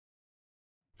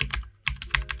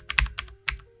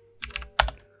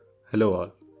Hello all,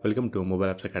 welcome to Mobile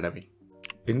Apps Academy.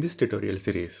 In this tutorial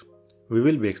series, we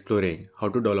will be exploring how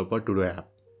to develop a TODO app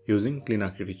using clean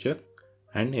architecture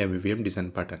and MVVM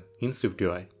design pattern in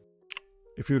SwiftUI.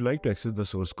 If you'd like to access the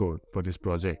source code for this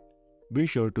project, be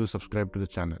sure to subscribe to the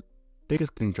channel, take a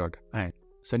screenshot and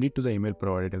send it to the email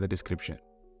provided in the description.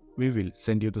 We will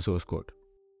send you the source code.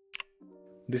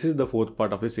 This is the fourth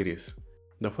part of the series.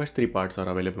 The first three parts are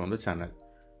available on the channel.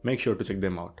 Make sure to check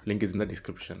them out, link is in the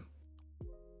description.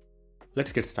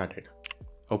 Let's get started.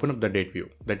 Open up the date view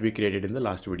that we created in the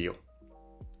last video.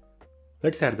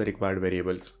 Let's add the required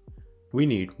variables. We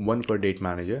need one for date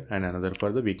manager and another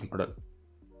for the week model.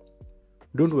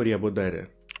 Don't worry about the error.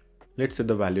 Let's set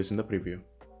the values in the preview.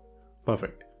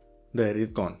 Perfect. The error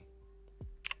is gone.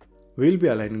 We'll be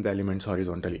aligning the elements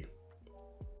horizontally.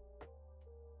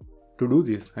 To do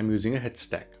this, I'm using a H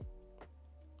stack.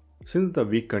 Since the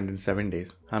week contains 7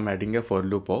 days, I'm adding a for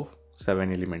loop of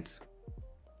 7 elements.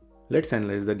 Let's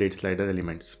analyze the date slider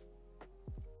elements.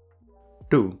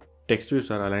 2 text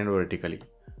views are aligned vertically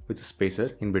with a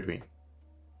spacer in between.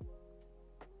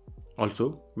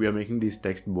 Also, we are making these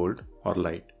text bold or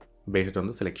light based on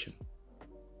the selection.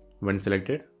 When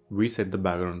selected, we set the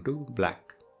background to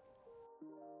black.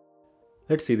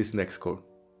 Let's see this in the Xcode.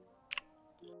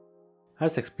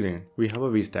 As explained, we have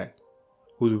a VStack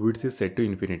whose width is set to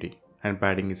infinity and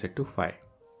padding is set to 5.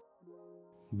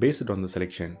 Based on the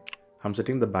selection, I'm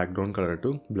setting the background color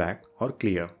to black or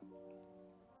clear.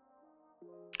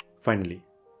 Finally,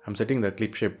 I'm setting the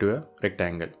clip shape to a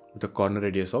rectangle with a corner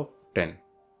radius of 10.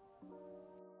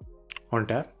 On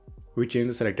tab, we change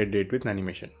the selected date with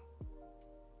animation.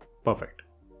 Perfect.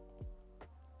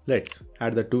 Let's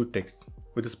add the 2 texts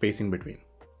with a space in between.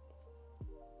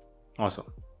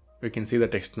 Awesome. We can see the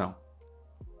text now.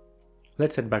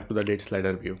 Let's head back to the date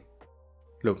slider view.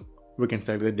 Look, we can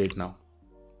select the date now.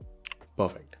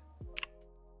 Perfect.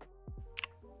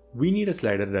 We need a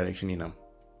slider direction enum,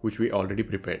 which we already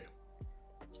prepared.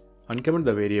 Uncomment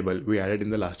the variable we added in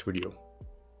the last video.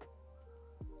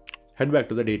 Head back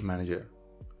to the date manager.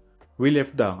 We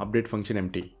left the update function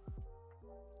empty.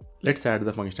 Let's add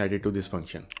the functionality to this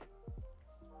function.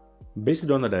 Based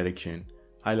on the direction,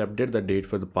 I'll update the date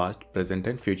for the past, present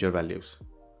and future values.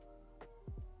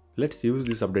 Let's use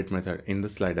this update method in the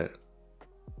slider.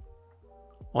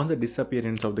 On the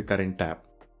disappearance of the current tab,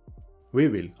 we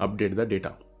will update the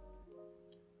data.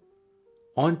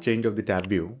 On change of the tab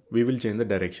view, we will change the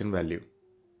direction value.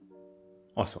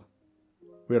 Awesome.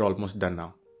 We are almost done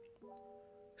now.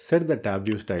 Set the tab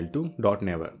view style to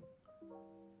 .never.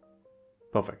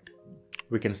 Perfect.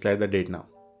 We can slide the date now.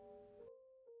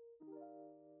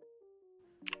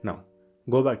 Now,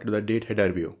 go back to the date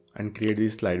header view and create the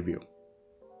slide view.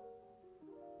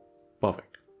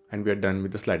 Perfect. And we are done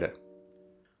with the slider.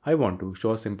 I want to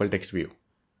show a simple text view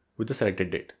with the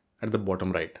selected date at the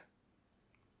bottom right.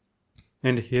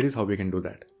 And here is how we can do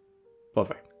that.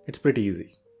 Perfect. It's pretty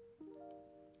easy.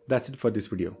 That's it for this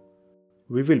video.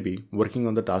 We will be working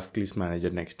on the task list manager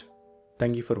next.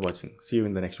 Thank you for watching. See you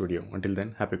in the next video. Until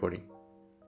then, happy coding.